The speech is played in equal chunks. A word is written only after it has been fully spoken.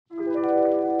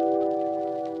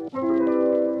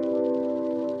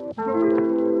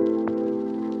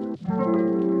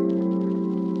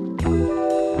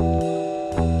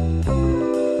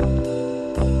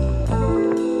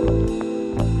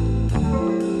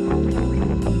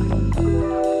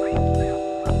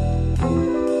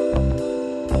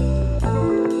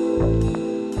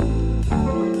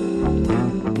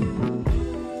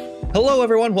Hello,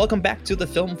 everyone. Welcome back to the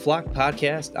Film Flock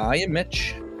Podcast. I am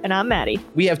Mitch. And I'm Maddie.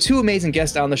 We have two amazing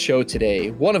guests on the show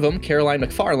today. One of them, Caroline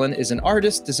McFarland, is an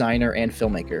artist, designer, and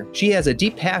filmmaker. She has a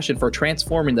deep passion for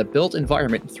transforming the built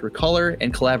environment through color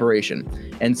and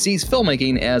collaboration, and sees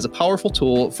filmmaking as a powerful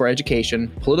tool for education,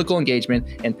 political engagement,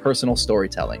 and personal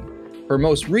storytelling. Her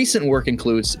most recent work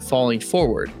includes Falling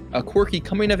Forward, a quirky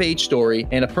coming-of-age story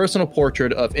and a personal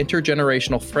portrait of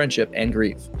intergenerational friendship and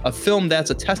grief. A film that's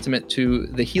a testament to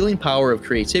the healing power of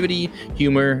creativity,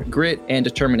 humor, grit, and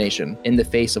determination in the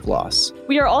face of loss.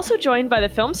 We are also joined by the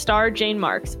film star Jane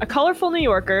Marks, a colorful New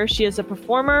Yorker. She is a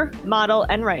performer, model,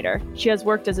 and writer. She has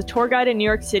worked as a tour guide in New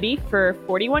York City for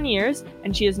 41 years,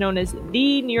 and she is known as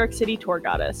the New York City tour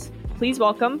goddess. Please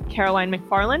welcome Caroline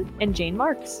McFarland and Jane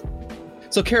Marks.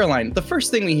 So Caroline, the first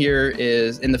thing we hear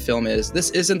in the film is,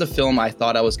 this isn't the film I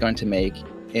thought I was going to make,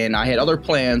 and I had other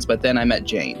plans, but then I met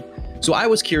Jane. So I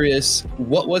was curious,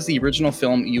 what was the original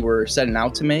film you were setting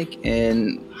out to make,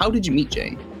 and how did you meet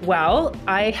Jane? Well,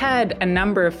 I had a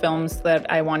number of films that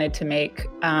I wanted to make,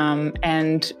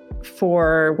 and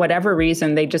for whatever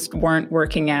reason, they just weren't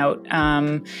working out.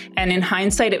 And in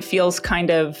hindsight, it feels kind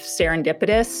of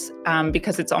serendipitous,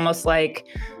 because it's almost like,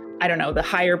 I don't know, the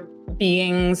higher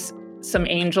beings, some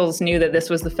angels knew that this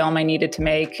was the film I needed to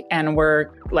make and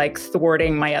were like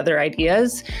thwarting my other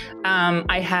ideas.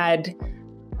 I had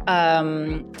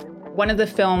one of the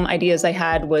film ideas I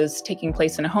had was taking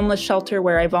place in a homeless shelter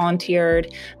where I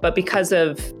volunteered, but because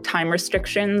of time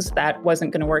restrictions, that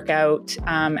wasn't going to work out.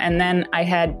 And then I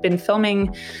had been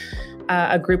filming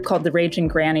a group called the Raging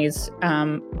Grannies,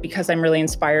 because I'm really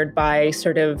inspired by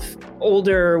sort of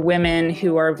older women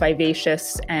who are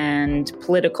vivacious and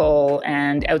political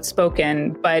and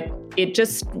outspoken, but it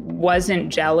just wasn't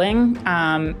gelling,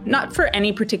 not for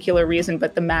any particular reason,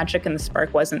 but the magic and the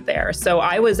spark wasn't there. So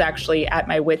I was actually at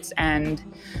my wit's end.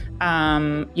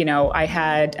 I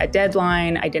had a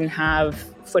deadline. I didn't have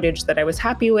footage that I was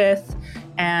happy with,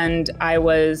 and I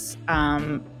was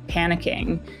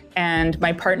panicking. And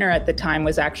my partner at the time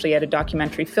was actually at a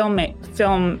documentary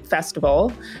film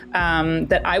festival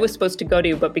that I was supposed to go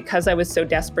to, but because I was so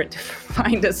desperate to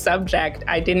find a subject,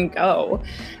 I didn't go.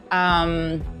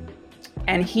 And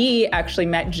he actually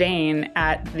met Jane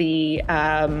at the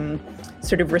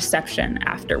sort of reception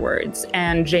afterwards.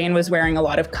 And Jane was wearing a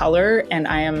lot of color, and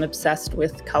I am obsessed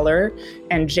with color.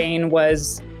 And Jane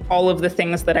was all of the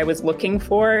things that I was looking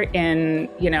for in,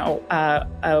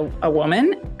 a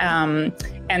woman.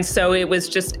 And so it was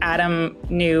just Adam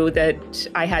knew that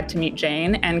I had to meet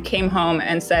Jane and came home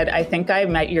and said, I think I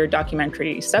met your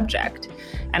documentary subject.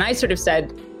 And I sort of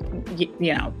said,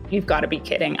 you've got to be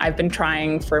kidding. I've been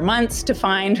trying for months to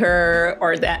find her,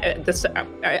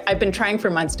 I've been trying for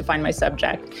months to find my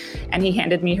subject. And he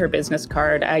handed me her business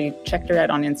card. I checked her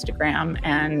out on Instagram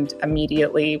and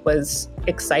immediately was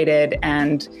excited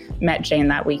and met Jane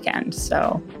that weekend.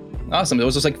 So awesome. It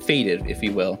was just like fated, if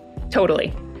you will.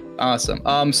 Totally.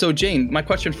 Awesome. So Jane, my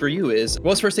question for you is, what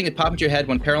was the first thing that popped into your head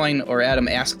when Caroline or Adam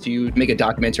asked you to make a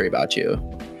documentary about you?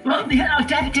 Well, I have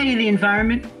to tell you the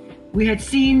environment. We had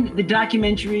seen the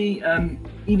documentary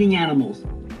Eating Animals,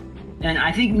 and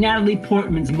I think Natalie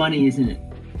Portman's money is in it.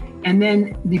 And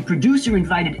then the producer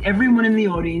invited everyone in the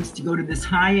audience to go to this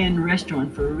high-end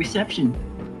restaurant for a reception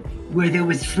where there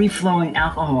was free-flowing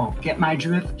alcohol. Get my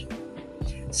drift?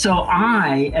 So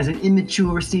I, as an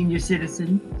immature senior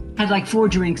citizen, had like 4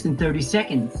 drinks in 30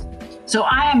 seconds. So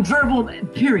I am verbal,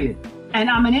 period. And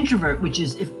I'm an introvert, which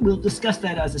is, if we'll discuss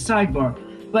that as a sidebar.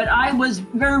 But I was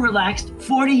very relaxed,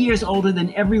 40 years older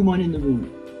than everyone in the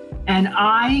room. And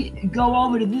I go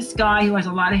over to this guy who has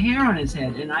a lot of hair on his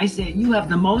head. And I say, you have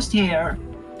the most hair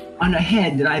on a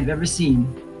head that I've ever seen.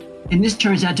 And this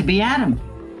turns out to be Adam.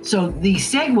 So the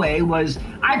segue was,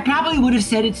 I probably would have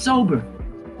said it sober.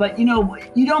 But you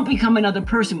don't become another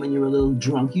person when you're a little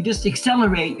drunk. You just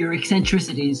accelerate your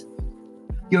eccentricities,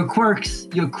 your quirks,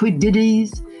 your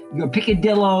quiddities, your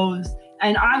picadillos.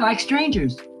 And I like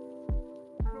strangers.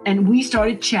 And we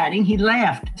started chatting. He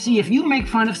laughed. See, if you make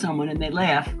fun of someone and they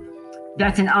laugh,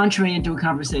 that's an entree into a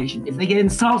conversation. If they get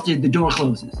insulted, the door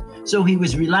closes. So he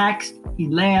was relaxed. He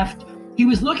laughed. He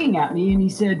was looking at me and he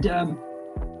said,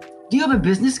 do you have a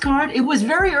business card? It was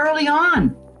very early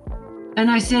on.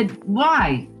 And I said,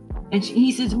 why? And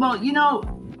he says, well,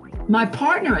 my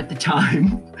partner at the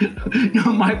time,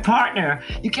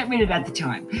 you can't read it at the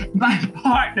time. My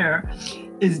partner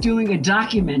is doing a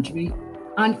documentary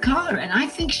on color, and I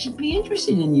think she'd be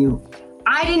interested in you.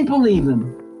 I didn't believe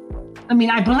him. I mean,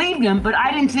 I believed him, but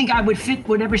I didn't think I would fit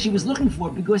whatever she was looking for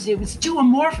because it was too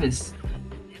amorphous.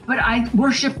 But I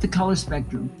worship the color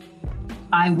spectrum.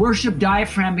 I worship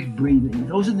diaphragmatic breathing.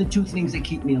 Those are the two things that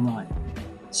keep me alive.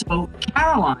 So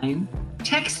Caroline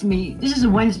texts me, this is a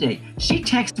Wednesday, she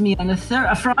texts me on a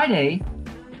Friday,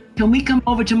 can we come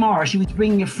over tomorrow? She was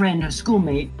bringing a friend, her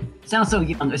schoolmate, sounds so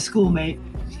young, a schoolmate,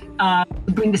 to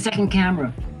bring the second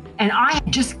camera. And I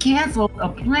had just canceled a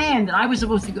plan that I was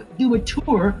supposed to do a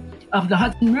tour of the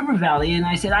Hudson River Valley. And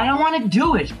I said, I don't want to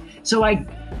do it. So I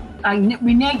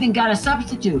reneged and got a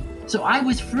substitute. So I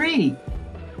was free.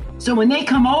 So when they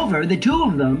come over, the two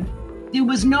of them, there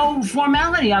was no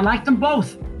formality. I liked them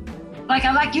both. Like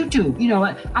I like you two,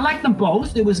 I like them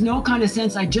both. There was no kind of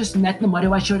sense I just met them.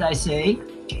 What should I say?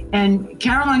 And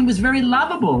Caroline was very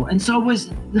lovable, and so was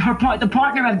the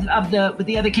partner with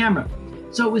the other camera.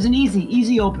 So it was an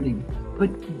easy opening. But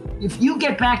if you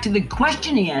get back to the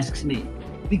question he asks me,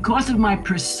 because of my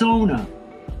persona,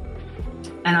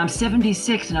 and I'm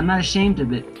 76 and I'm not ashamed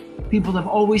of it, people have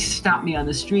always stopped me on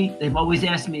the street. They've always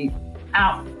asked me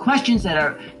questions that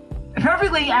are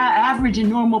perfectly average and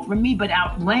normal for me, but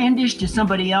outlandish to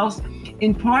somebody else,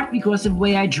 in part because of the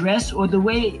way I dress or the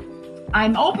way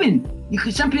I'm open.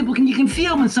 Some people you can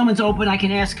feel when someone's open. I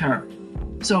can ask her.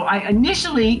 So I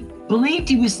initially believed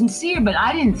he was sincere, but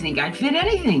I didn't think I'd fit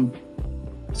anything.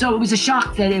 So it was a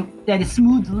shock that it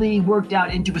smoothly worked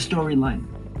out into a storyline.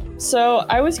 So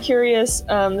I was curious,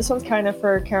 this one's kind of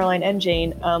for Caroline and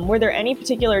Jane. Were there any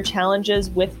particular challenges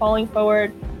with Falling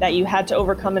Forward that you had to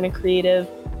overcome in a creative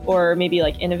or maybe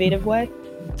like innovative way?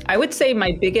 I would say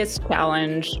my biggest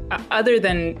challenge, other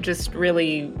than just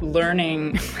really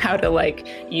learning how to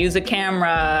use a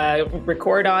camera,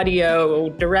 record audio,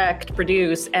 direct,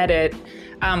 produce, edit,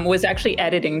 was actually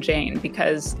editing Jane,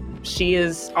 because she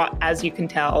is, as you can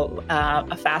tell,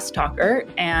 a fast talker,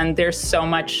 and there's so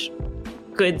much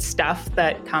good stuff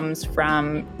that comes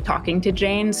from talking to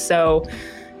Jane. So,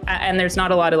 and there's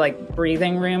not a lot of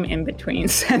breathing room in between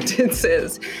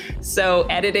sentences. So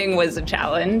editing was a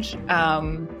challenge.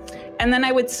 And then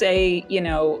I would say,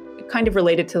 kind of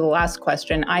related to the last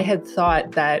question, I had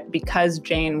thought that because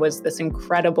Jane was this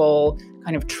incredible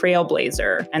kind of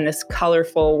trailblazer and this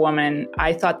colorful woman,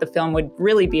 I thought the film would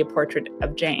really be a portrait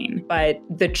of Jane. But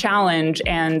the challenge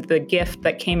and the gift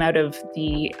that came out of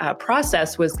the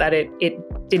process was that it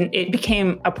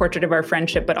became a portrait of our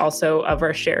friendship, but also of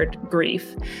our shared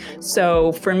grief.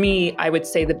 So for me, I would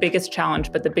say the biggest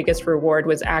challenge, but the biggest reward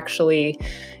was actually,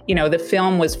 the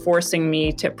film was forcing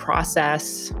me to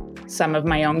process some of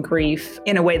my own grief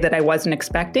in a way that I wasn't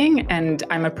expecting. And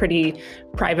I'm a pretty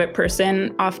private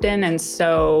person often. And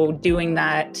so doing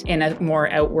that in a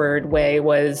more outward way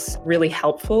was really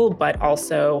helpful, but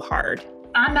also hard.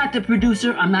 I'm not the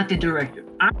producer. I'm not the director.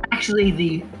 I'm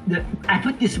actually I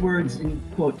put these words in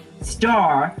quote,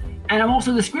 star, and I'm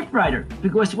also the scriptwriter,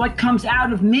 because what comes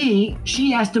out of me,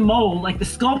 she has to mold like the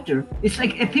sculptor. It's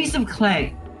like a piece of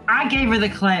clay. I gave her the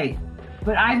clay.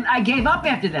 But I gave up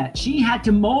after that. She had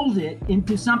to mold it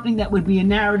into something that would be a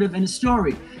narrative and a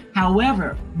story.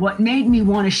 However, what made me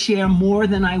want to share more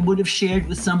than I would have shared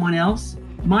with someone else,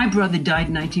 my brother died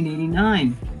in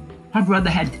 1989. My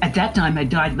brother at that time had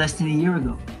died less than a year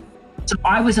ago. So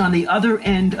I was on the other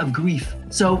end of grief.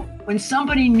 So when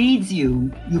somebody needs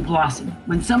you, you blossom.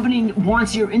 When somebody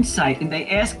wants your insight and they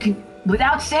ask,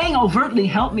 without saying overtly,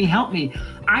 help me,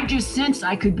 I just sensed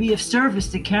I could be of service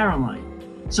to Caroline.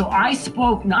 So I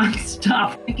spoke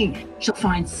nonstop, thinking she'll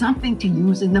find something to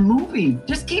use in the movie.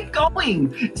 Just keep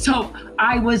going. So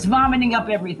I was vomiting up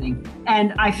everything,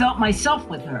 and I felt myself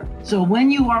with her. So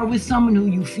when you are with someone who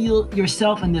you feel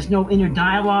yourself and there's no inner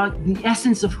dialogue, the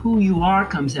essence of who you are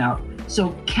comes out. So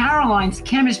Caroline's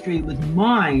chemistry with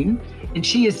mine, and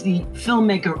she is the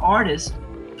filmmaker artist,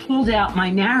 pulled out my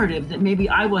narrative that maybe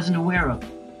I wasn't aware of.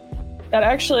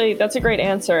 That's a great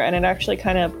answer. And it actually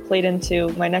kind of played into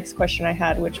my next question I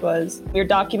had, which was your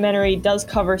documentary does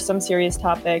cover some serious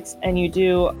topics and you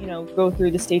do, go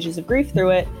through the stages of grief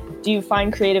through it. Do you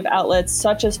find creative outlets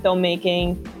such as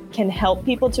filmmaking can help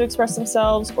people to express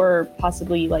themselves or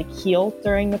possibly heal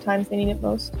during the times they need it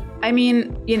most? I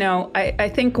mean, I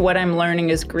think what I'm learning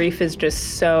is grief is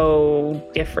just so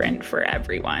different for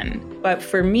everyone. But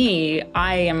for me,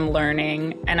 I am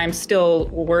learning, and I'm still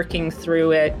working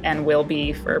through it and will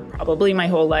be for probably my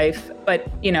whole life. But,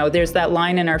 there's that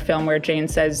line in our film where Jane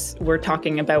says, we're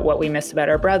talking about what we miss about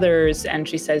our brothers. And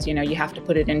she says, you have to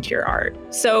put it into your art.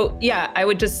 So yeah, I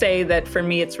would just say that for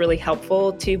me, it's really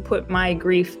helpful to put my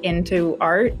grief into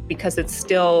art because it's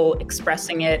still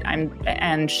expressing it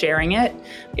and sharing it.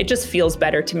 It just feels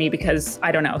better to me because,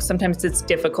 I don't know, sometimes it's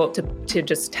difficult to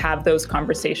just have those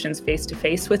conversations face to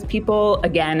face with people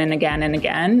again and again and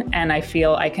again. And I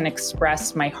feel I can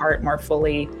express my heart more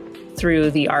fully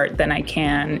through the art than I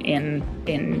can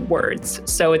in words.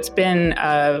 So it's been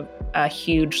a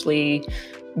hugely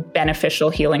beneficial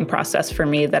healing process for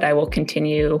me that I will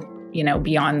continue,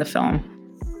 beyond the film.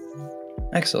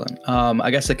 Excellent. I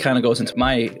guess it kind of goes into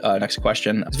my next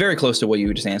question. It's very close to what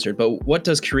you just answered, but what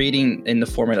does creating in the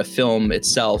format of film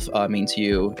itself mean to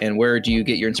you? And where do you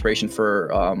get your inspiration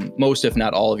for most, if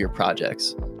not all, of your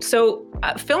projects? So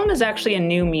film is actually a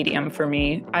new medium for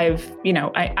me.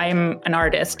 I'm an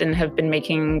artist and have been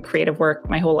making creative work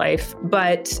my whole life.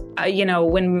 But,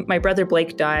 when my brother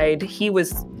Blake died, he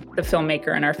was the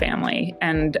filmmaker in our family,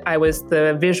 and I was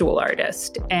the visual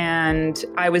artist. And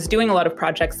I was doing a lot of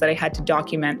projects that I had to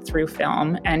document through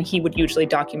film, and he would usually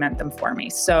document them for me.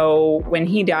 So when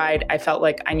he died, I felt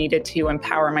like I needed to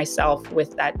empower myself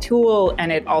with that tool, and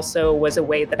it also was a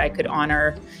way that I could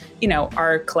honor,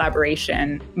 our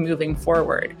collaboration moving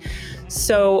forward.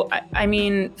 So,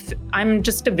 I'm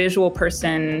just a visual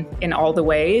person in all the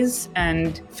ways,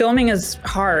 and filming is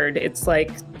hard. It's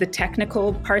like the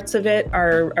technical parts of it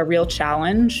are a real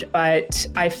challenge, but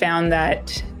I found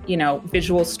that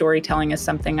visual storytelling is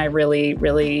something I really,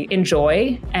 really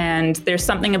enjoy. And there's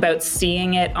something about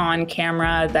seeing it on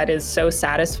camera that is so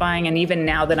satisfying. And even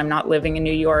now that I'm not living in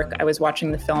New York, I was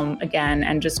watching the film again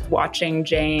and just watching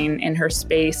Jane in her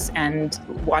space and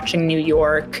watching New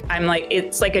York.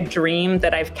 It's like a dream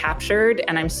that I've captured,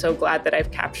 and I'm so glad that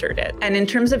I've captured it. And in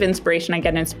terms of inspiration, I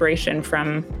get inspiration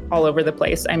from all over the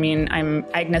place.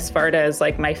 Agnes Varda is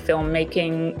like my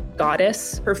filmmaking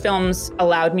goddess. Her films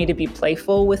allowed me to be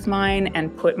playful with mine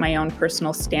and put my own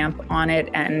personal stamp on it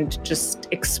and just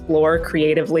explore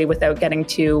creatively without getting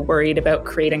too worried about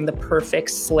creating the perfect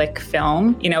slick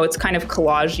film. It's kind of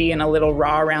collagey and a little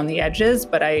raw around the edges,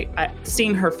 but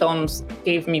seeing her films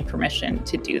gave me permission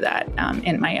to do that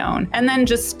in my own. And then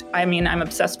I'm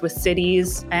obsessed with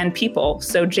cities and people.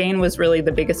 So Jane was really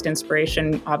the biggest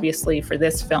inspiration, obviously, for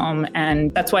this film.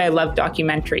 And that's why I love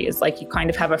documentary, is like you kind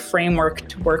of have a framework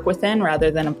to work within rather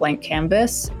than a blank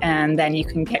canvas. And then you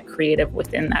can get creative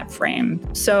within that frame.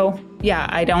 So yeah,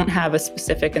 I don't have a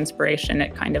specific inspiration.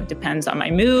 It kind of depends on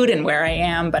my mood and where I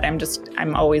am, but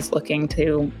I'm always looking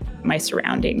to my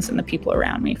surroundings and the people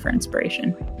around me for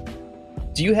inspiration.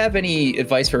 Do you have any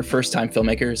advice for first-time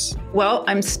filmmakers? Well,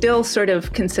 I'm still sort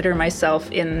of consider myself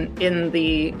in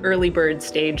the early bird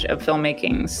stage of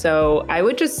filmmaking. So I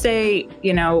would just say,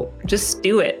 just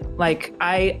do it. Like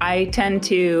I tend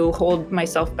to hold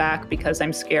myself back because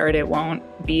I'm scared it won't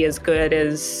be as good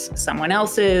as someone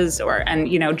else's, and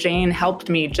Jane helped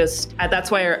me that's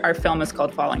why our film is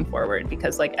called Falling Forward,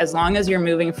 because as long as you're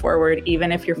moving forward,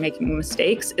 even if you're making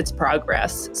mistakes, it's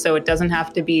progress. So it doesn't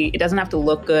have to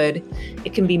look good.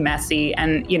 It can be messy.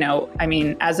 And,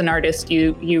 as an artist,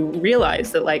 you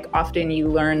realize that often you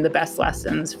learn the best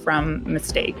lessons from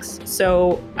mistakes.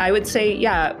 So I would say,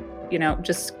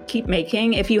 just keep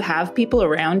making. If you have people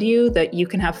around you that you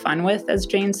can have fun with, as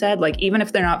Jane said, even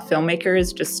if they're not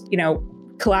filmmakers, just,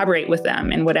 collaborate with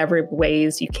them in whatever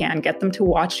ways you can. Get them to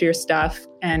watch your stuff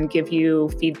and give you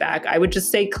feedback. I would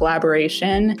just say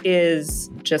collaboration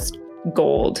is just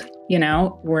gold.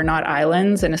 We're not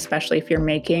islands. And especially if you're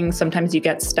making, sometimes you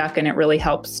get stuck, and it really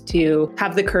helps to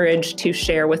have the courage to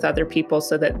share with other people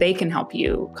so that they can help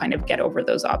you kind of get over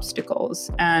those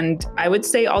obstacles. And I would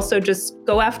say also just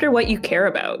go after what you care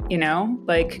about,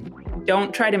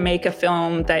 don't try to make a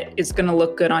film that is going to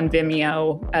look good on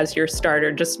Vimeo as your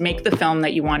starter. Just make the film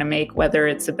that you want to make, whether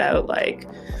it's about a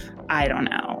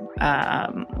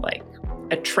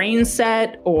train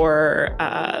set or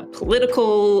a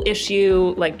political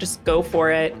issue. Just go for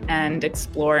it and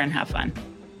explore and have fun.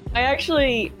 I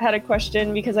actually had a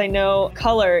question because I know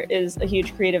color is a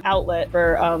huge creative outlet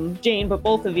for Jane, but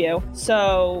both of you.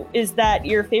 So is that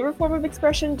your favorite form of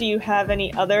expression? Do you have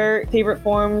any other favorite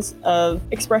forms of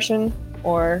expression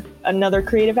or another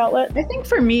creative outlet? I think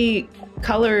for me,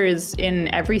 color is in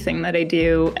everything that I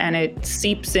do, and it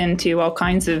seeps into all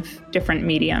kinds of different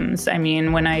mediums.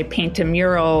 When I paint a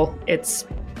mural, it's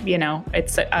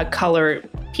a color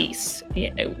piece.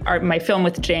 My film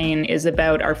with Jane is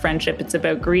about our friendship. It's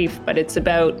about grief, but it's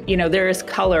about, there is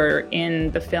color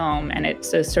in the film, and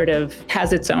it's a sort of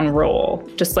has its own role,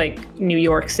 just like New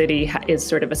York City is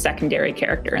sort of a secondary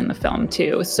character in the film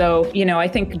too. So, I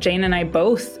think Jane and I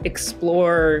both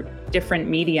explore different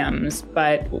mediums,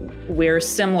 but we're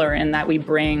similar in that we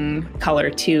bring color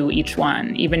to each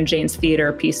one. Even Jane's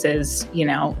theater pieces,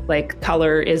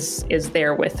 color is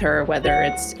there with her, whether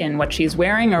it's in what she's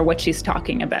wearing or what she's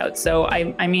talking about. So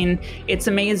it's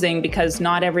amazing because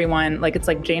not everyone, it's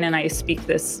like Jane and I speak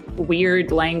this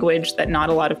weird language that not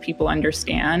a lot of people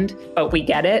understand, but we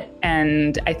get it.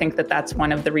 And I think that that's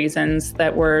one of the reasons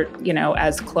that we're,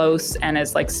 as close and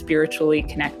as spiritually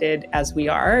connected as we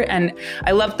are. And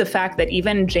I love the fact fact that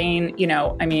even Jane,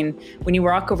 I mean, when you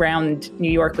walk around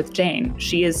New York with Jane,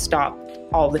 she is stopped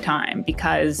all the time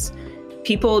because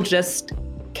people just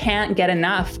can't get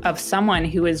enough of someone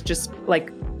who is just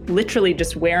like literally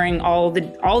just wearing all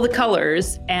the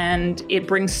colors, and it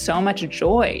brings so much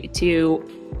joy to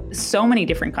so many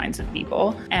different kinds of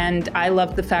people. And I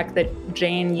love the fact that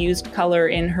Jane used color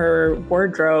in her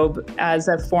wardrobe as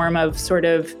a form of sort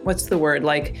of, what's the word,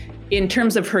 like in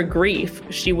terms of her grief,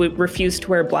 she would refuse to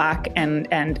wear black and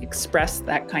express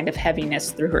that kind of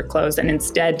heaviness through her clothes, and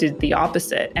instead did the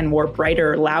opposite and wore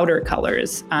brighter, louder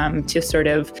colors to sort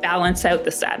of balance out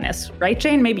the sadness. Right,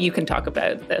 Jane? Maybe you can talk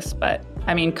about this, but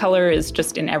I mean, color is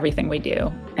just in everything we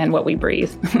do and what we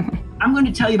breathe. I'm going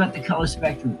to tell you about the color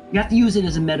spectrum. You have to use it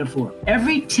as a metaphor.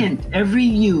 Every tint, every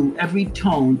hue, every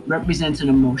tone represents an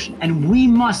emotion, and we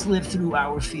must live through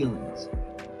our feelings.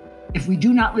 If we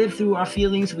do not live through our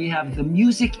feelings, we have the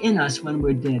music in us when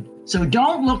we're dead. So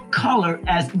don't look color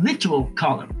as literal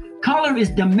color. Color is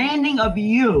demanding of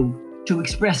you to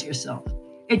express yourself.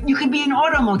 You can be an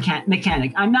auto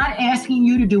mechanic. I'm not asking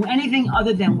you to do anything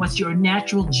other than what's your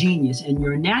natural genius. And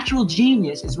your natural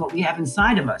genius is what we have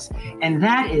inside of us. And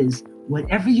that is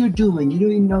whatever you're doing, you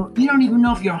don't even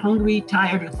know if you're hungry,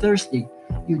 tired, or thirsty.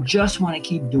 You just want to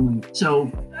keep doing it.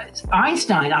 So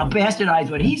Einstein, I'll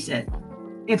bastardize what he said.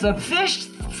 If a fish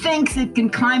thinks it can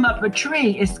climb up a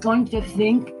tree, it's going to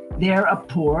think they're a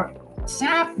poor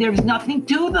sap. There's nothing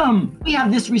to them. We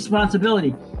have this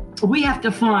responsibility. We have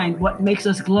to find what makes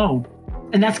us glow,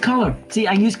 and that's color. See,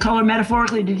 I use color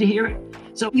metaphorically. Did you hear it?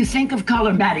 So you think of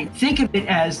color, Maddie, think of it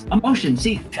as emotion.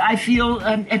 See, I feel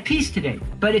at peace today,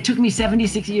 but it took me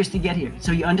 76 years to get here.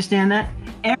 So you understand that?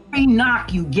 Every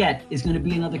knock you get is going to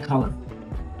be another color.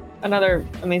 Another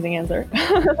amazing answer.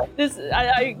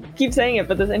 I keep saying it,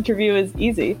 but this interview is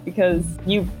easy because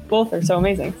you both are so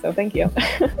amazing. So thank you.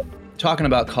 Talking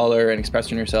about color and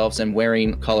expressing yourselves and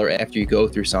wearing color after you go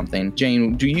through something.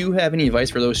 Jane, do you have any advice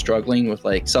for those struggling with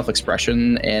like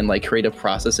self-expression and like creative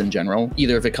process in general?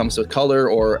 Either if it comes with color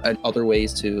or other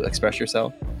ways to express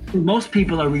yourself? Most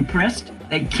people are repressed.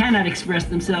 They cannot express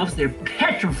themselves. They're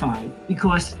petrified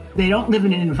because they don't live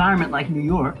in an environment like New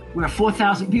York where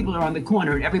 4,000 people are on the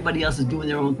corner and everybody else is doing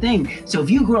their own thing. So if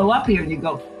you grow up here and you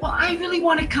go, well, I really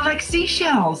want to collect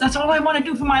seashells. That's all I want to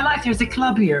do for my life. There's a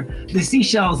club here, the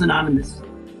Seashells Anonymous.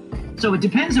 So it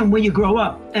depends on where you grow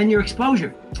up and your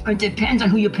exposure. It depends on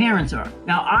who your parents are.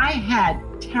 Now, I had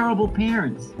terrible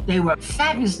parents. They were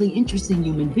fabulously interesting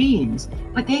human beings,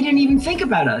 but they didn't even think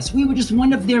about us. We were just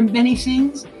one of their many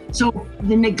things. So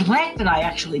the neglect that I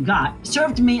actually got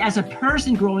served me as a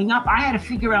person growing up. I had to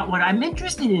figure out what I'm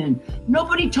interested in.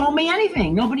 Nobody told me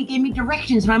anything. Nobody gave me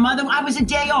directions. My mother, I was a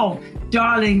day old.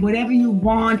 Darling, whatever you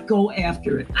want, go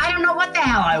after it. I don't know what the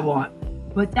hell I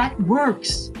want, but that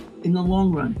works in the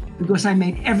long run because I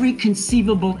made every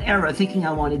conceivable error thinking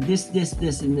I wanted this,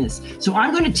 and this. So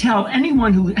I'm going to tell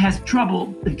anyone who has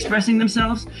trouble expressing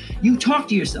themselves, you talk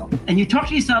to yourself, and you talk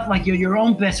to yourself like you're your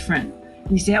own best friend.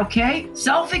 And you say, okay,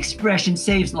 self-expression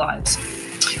saves lives.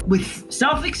 With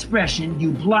self-expression,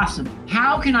 you blossom.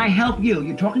 How can I help you?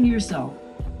 You're talking to yourself.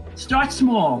 Start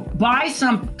small. Buy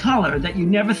some color that you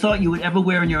never thought you would ever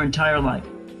wear in your entire life,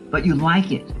 but you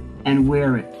like it and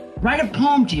wear it. Write a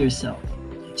poem to yourself.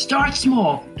 Start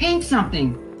small. Paint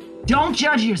something. Don't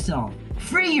judge yourself.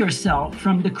 Free yourself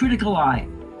from the critical eye.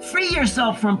 Free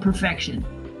yourself from perfection.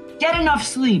 Get enough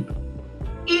sleep.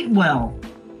 Eat well.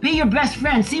 Be your best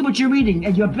friend. See what you're eating.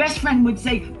 And your best friend would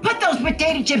say, put those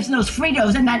potato chips and those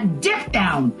Fritos and that dip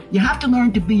down. You have to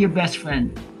learn to be your best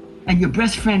friend. And your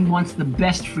best friend wants the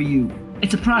best for you.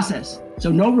 It's a process.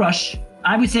 So no rush.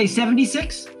 I would say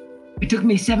 76. It took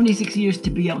me 76 years to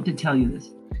be able to tell you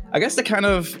this. I guess that kind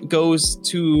of goes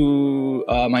to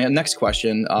my next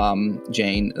question,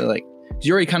 Jane. Like,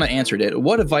 you already kind of answered it.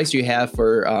 What advice do you have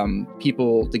for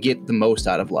people to get the most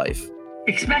out of life?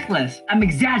 Expect less. I'm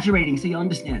exaggerating so you'll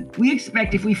understand. We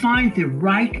expect if we find the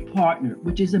right partner,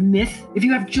 which is a myth. If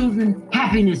you have children,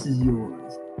 happiness is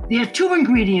yours. There are 2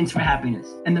 ingredients for happiness,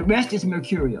 and the rest is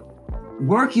mercurial.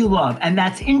 Work you love, and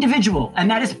that's individual, and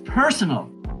that is personal.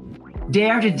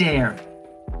 Dare to dare.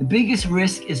 The biggest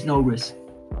risk is no risk.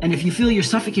 And if you feel you're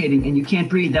suffocating and you can't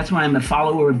breathe, that's why I'm a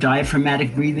follower of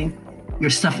diaphragmatic breathing. You're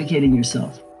suffocating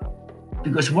yourself.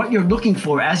 Because what you're looking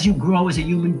for as you grow as a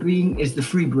human being is the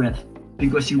free breath.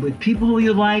 Because you're with people who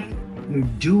you like, you're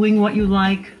doing what you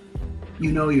like,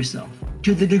 you know yourself.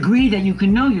 To the degree that you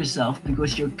can know yourself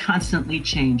because you're constantly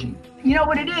changing. You know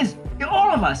what it is?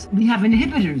 All of us, we have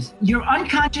inhibitors. Your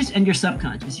unconscious and your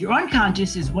subconscious. Your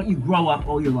unconscious is what you grow up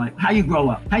all your life, how you grow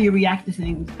up, how you react to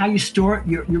things, how you store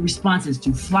your responses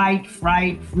to flight,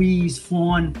 fright, freeze,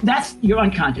 fawn. That's your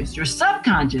unconscious. Your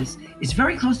subconscious is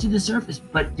very close to the surface,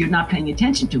 but you're not paying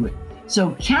attention to it.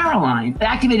 So Caroline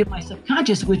activated my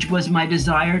subconscious, which was my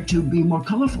desire to be more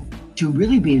colorful, to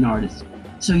really be an artist.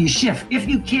 So you shift. If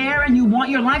you care and you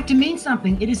want your life to mean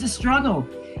something, it is a struggle.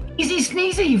 Easy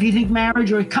sneezy if you think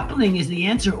marriage or coupling is the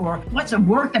answer, or what's a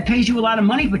work that pays you a lot of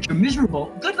money but you're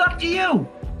miserable. Good luck to you.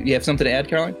 You have something to add,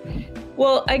 Caroline?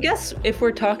 Well, I guess if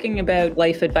we're talking about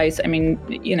life advice, I mean,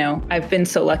 you know, I've been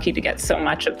so lucky to get so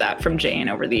much of that from Jane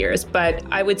over the years. But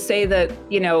I would say that,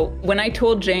 you know, when I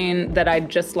told Jane that I'd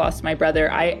just lost my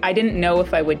brother, I didn't know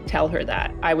if I would tell her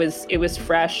that. It was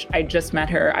fresh. I just met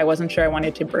her. I wasn't sure I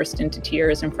wanted to burst into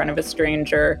tears in front of a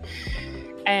stranger.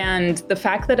 And the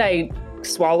fact that I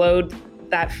swallowed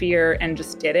that fear and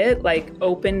just did it, like,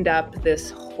 opened up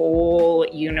this whole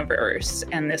universe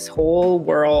and this whole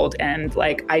world. And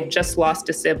like, I just lost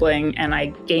a sibling and I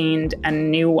gained a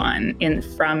new one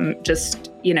from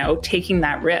just, you know, taking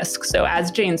that risk. So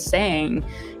as Jane's saying,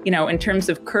 you know, in terms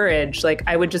of courage, like,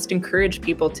 I would just encourage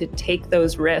people to take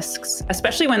those risks,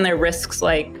 especially when they're risks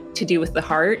like to do with the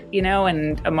heart, you know,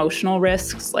 and emotional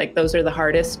risks. Like, those are the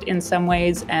hardest in some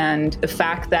ways. And the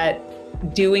fact that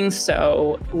doing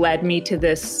so led me to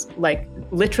this, like,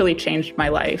 literally changed my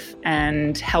life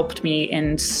and helped me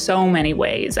in so many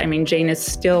ways. I mean, Jane is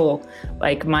still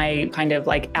like my kind of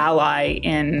like ally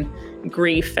in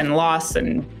grief and loss,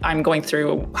 and I'm going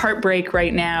through heartbreak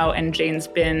right now, and Jane's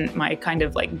been my kind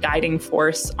of like guiding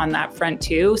force on that front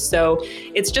too. So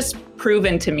it's just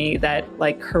proven to me that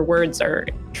like her words are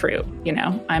true. You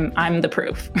know, I'm the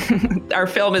proof. Our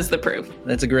film is the proof.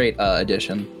 That's a great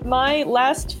addition. My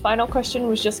last final question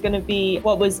was just going to be,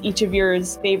 what was each of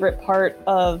yours favorite part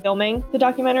of filming the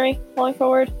documentary Falling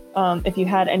Forward? If you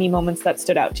had any moments that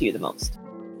stood out to you the most.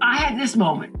 I had this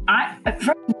moment. First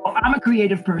of all, I'm a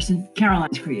creative person.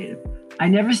 Caroline's creative. I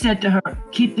never said to her,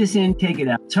 keep this in, take it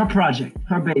out. It's her project,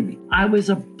 her baby. I was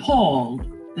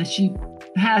appalled that she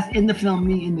has in the film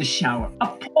me in the shower.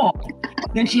 Appalled.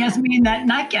 Then she has me in that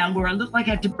nightgown where I look like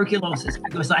I have tuberculosis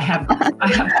because I have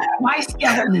my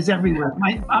skeleton is everywhere.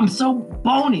 I'm so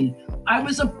bony. I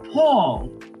was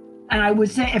appalled. And I would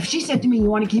say, if she said to me, you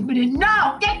want to keep it in?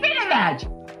 No, get rid of that.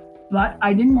 But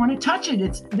I didn't want to touch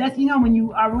it. That's, you know, when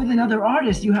you are with another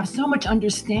artist, you have so much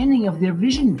understanding of their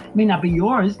vision. It may not be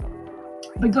yours,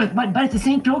 but at the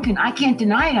same token, I can't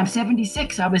deny it. I'm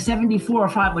 76. I was 74 or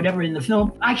 5, whatever in the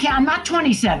film. I'm not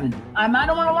 27. I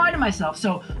don't want to lie to myself.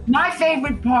 So my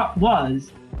favorite part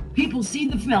was people see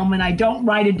the film and I don't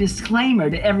write a disclaimer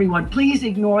to everyone. Please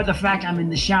ignore the fact I'm in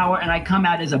the shower and I come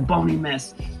out as a bony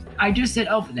mess. I just said,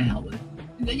 oh, for the hell with it.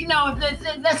 You know,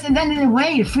 that's the end of the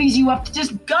way. It frees you up to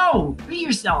just go, be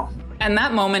yourself. And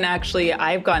that moment, actually,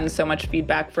 I've gotten so much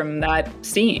feedback from that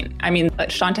scene. I mean,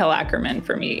 Chantal Akerman,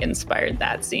 for me, inspired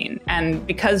that scene. And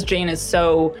because Jane is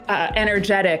so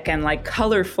energetic and like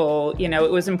colorful, you know,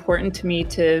 it was important to me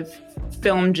to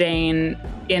film Jane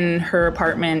in her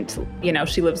apartment. You know,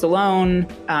 she lives alone.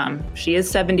 She is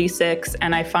 76.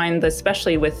 And I find,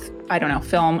 especially with, I don't know,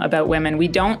 film about women, we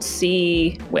don't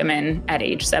see women at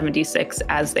age 76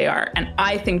 as they are. And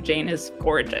I think Jane is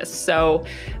gorgeous. So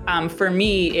for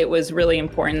me, it was really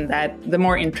important that the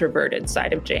more introverted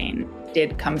side of Jane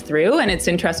did come through. And it's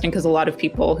interesting because a lot of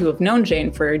people who have known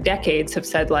Jane for decades have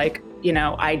said, like, you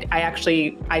know,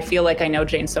 I feel like I know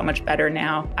Jane so much better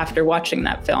now after watching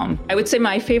that film. I would say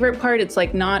my favorite part, it's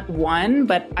like not one,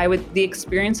 but the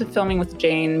experience of filming with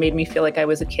Jane made me feel like I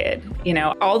was a kid. You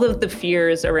know, all of the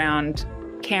fears around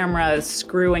cameras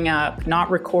screwing up,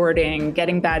 not recording,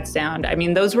 getting bad sound. I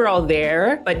mean, those were all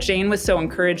there, but Jane was so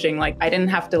encouraging. Like, I didn't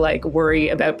have to like worry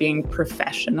about being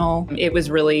professional. It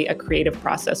was really a creative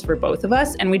process for both of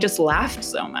us. And we just laughed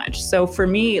so much. So for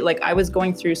me, like, I was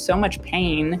going through so much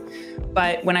pain,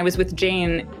 but when I was with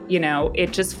Jane, you know,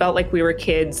 it just felt like we were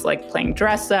kids, like playing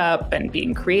dress up and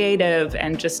being creative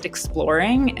and just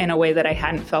exploring in a way that I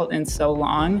hadn't felt in so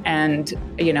long. And,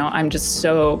 you know, I'm just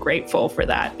so grateful for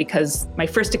that, because my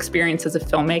first experience as a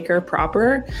filmmaker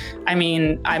proper, I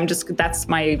mean, that's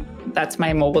my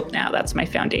mold now. That's my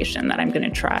foundation that I'm going to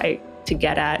try to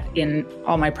get at in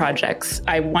all my projects.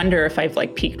 I wonder if I've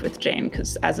like peaked with Jane,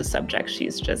 because as a subject,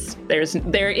 she's just, there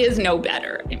is no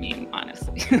better. I mean,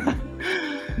 honestly.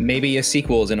 Maybe a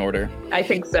sequel is in order. I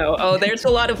think so. Oh, there's a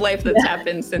lot of life that's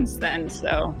happened since then,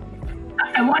 so.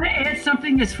 I want to add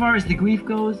something as far as the grief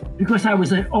goes, because I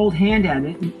was an old hand at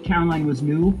it and Caroline was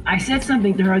new. I said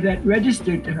something to her that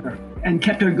registered to her and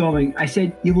kept her going. I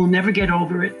said, you will never get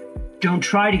over it. Don't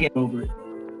try to get over it.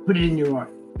 Put it in your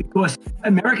art. Because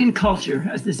American culture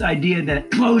has this idea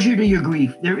that closure to your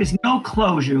grief. There is no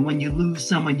closure when you lose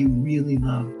someone you really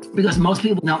love. Because most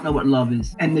people don't know what love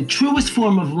is. And the truest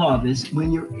form of love is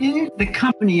when you're in the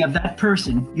company of that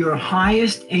person, your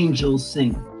highest angels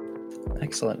sing.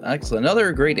 Excellent.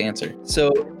 Another great answer.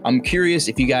 So I'm curious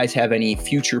if you guys have any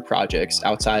future projects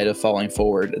outside of Falling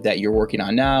Forward that you're working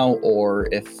on now, or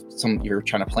if some you're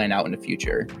trying to plan out in the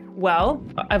future. Well,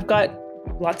 I've got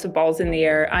lots of balls in the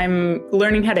air. I'm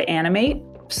learning how to animate.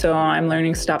 So I'm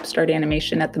learning stop-start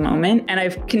animation at the moment. And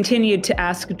I've continued to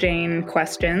ask Jane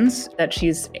questions that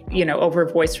she's, over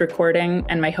voice recording.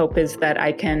 And my hope is that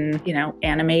I can,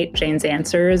 animate Jane's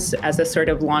answers as a sort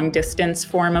of long distance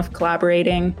form of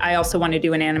collaborating. I also want to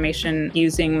do an animation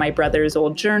using my brother's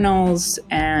old journals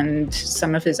and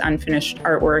some of his unfinished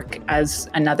artwork as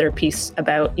another piece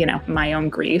about, my own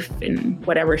grief in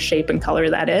whatever shape and color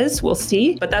that is. We'll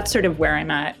see. But that's sort of where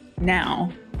I'm at now.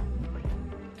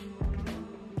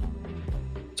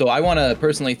 So I want to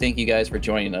personally thank you guys for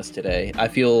joining us today. I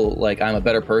feel like I'm a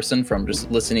better person from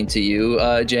just listening to you,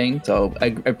 Jane. So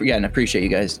again, appreciate you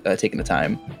guys taking the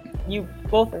time. You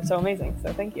both are so amazing.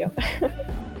 So thank you.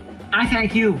 I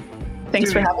thank you.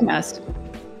 Thanks for having us.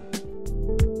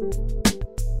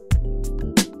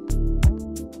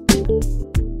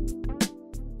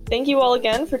 Thank you all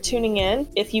again for tuning in.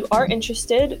 If you are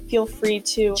interested, feel free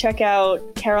to check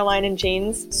out Caroline and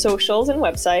Jane's socials and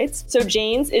websites. So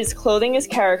Jane's is Clothing is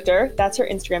Character. That's her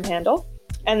Instagram handle.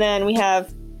 And then we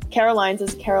have Caroline's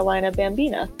is Carolina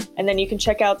Bambina. And then you can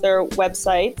check out their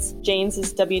websites. Jane's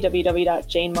is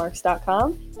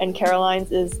www.janemarks.com and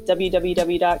Caroline's is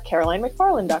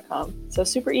www.carolinemcfarland.com. So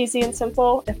super easy and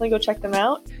simple. Definitely go check them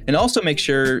out. And also make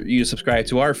sure you subscribe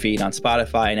to our feed on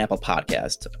Spotify and Apple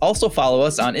Podcasts. Also follow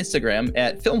us on Instagram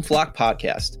at Film Flock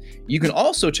Podcast. You can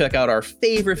also check out our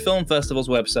favorite film festival's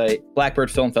website,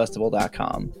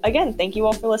 blackbirdfilmfestival.com. Again, thank you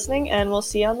all for listening, and we'll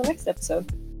see you on the next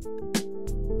episode.